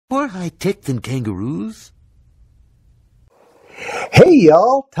more high-tech than kangaroos? Hey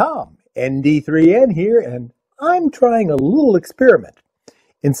y'all, Tom, ND3N here, and I'm trying a little experiment.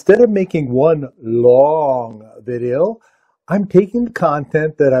 Instead of making one long video, I'm taking the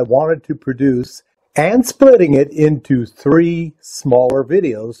content that I wanted to produce and splitting it into 3 smaller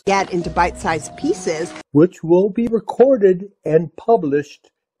videos. Get into bite-sized pieces, which will be recorded and published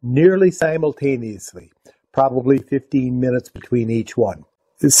nearly simultaneously, probably 15 minutes between each one.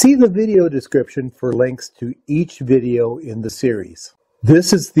 See the video description for links to each video in the series.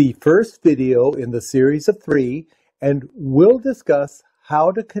 This is the first video in the series of 3, and we'll discuss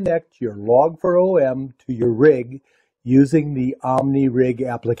how to connect your Log4OM to your rig using the OmniRig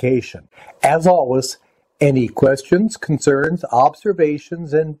application. As always, any questions, concerns,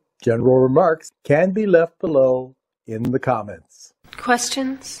 observations, and general remarks can be left below in the comments.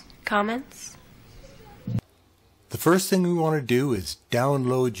 Questions? Comments? The first thing we want to do is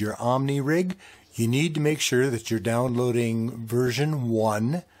download your OmniRig. You need to make sure that you're downloading version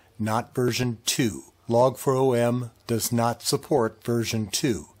 1, not version 2. Log4OM does not support version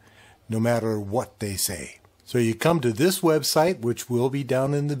 2, no matter what they say. So you come to this website, which will be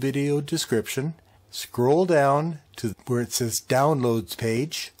down in the video description. Scroll down to where it says Downloads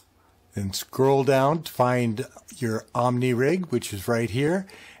page, then scroll down to find your OmniRig, which is right here.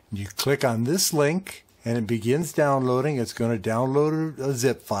 And you click on this link, and it begins downloading. It's going to download a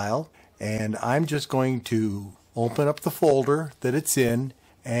zip file, and I'm just going to open up the folder that it's in,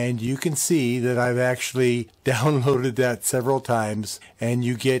 and you can see that I've actually downloaded that several times, and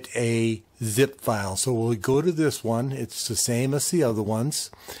you get a zip file. So we'll go to this one. It's the same as the other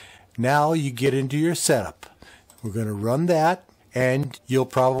ones. Now you get into your setup. We're going to run that, and you'll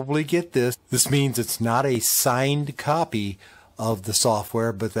probably get this. This means it's not a signed copy of the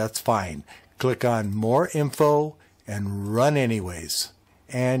software, but that's fine. Click on More Info and Run Anyways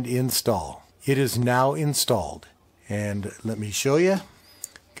and install. It is now installed. And let me show you.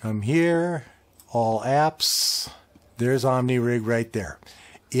 Come here, All Apps. There's OmniRig right there.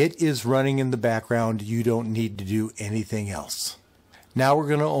 It is running in the background. You don't need to do anything else. Now we're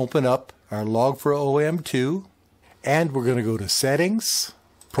going to open up our Log4OM 2, and we're going to go to Settings,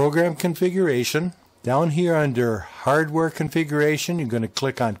 Program Configuration. Down here under Hardware Configuration, you're going to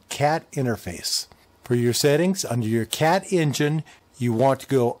click on Cat Interface. For your settings, under your Cat Engine, you want to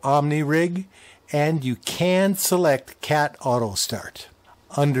go OmniRig, and you can select Cat Auto Start.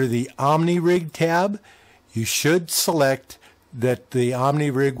 Under the OmniRig tab, you should select that the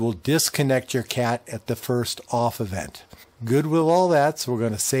OmniRig will disconnect your cat at the first off event. Good with all that, so we're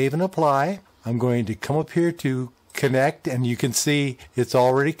going to save and apply. I'm going to come up here to connect, and you can see it's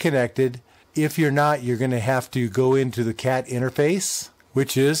already connected. If you're not, you're going to have to go into the cat interface,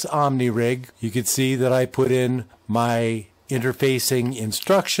 which is OmniRig. You can see that I put in my interfacing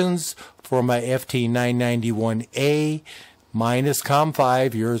instructions for my FT991A. Mine is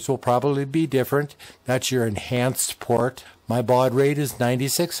COM5. Yours will probably be different. That's your enhanced port. My baud rate is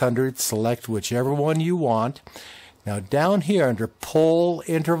 9600. Select whichever one you want. Now down here under pole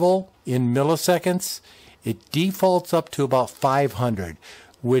interval in milliseconds, it defaults up to about 500,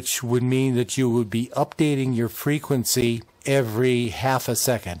 which would mean that you would be updating your frequency every half a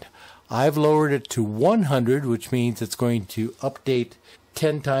second. I've lowered it to 100, which means it's going to update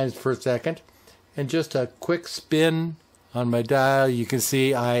 10 times per second. And just a quick spin on my dial, you can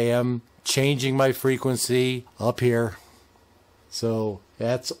see I am changing my frequency up here. So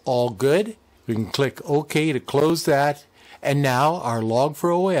that's all good. We can click OK to close that. And now our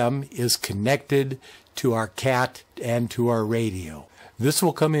Log4OM is connected to our cat and to our radio. This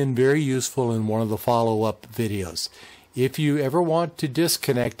will come in very useful in one of the follow-up videos. If you ever want to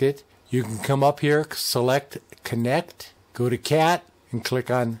disconnect it, you can come up here, select Connect, go to Cat, and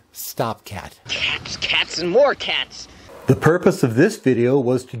click on Stop Cat. Cats, cats, and more cats. The purpose of this video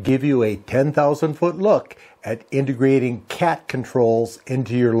was to give you a 10,000-foot look at integrating cat controls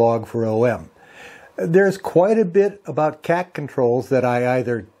into your Log4OM. There's quite a bit about cat controls that I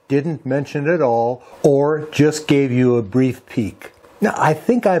either didn't mention at all or just gave you a brief peek. Now, I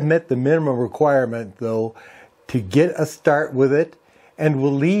think I've met the minimum requirement, though, to get a start with it, and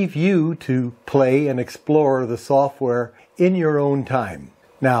will leave you to play and explore the software in your own time.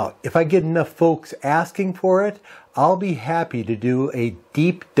 Now, if I get enough folks asking for it, I'll be happy to do a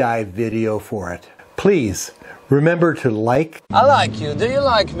deep dive video for it. Please remember to like, I like you. Do you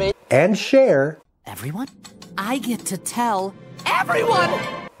like me? And share Everyone? I get to tell everyone!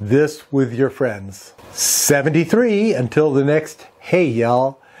 this with your friends. 73 until the next Hey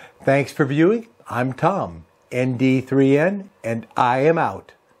Y'all. Thanks for viewing. I'm Tom, ND3N, and I am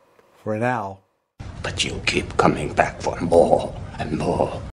out for now. But you keep coming back for more and more.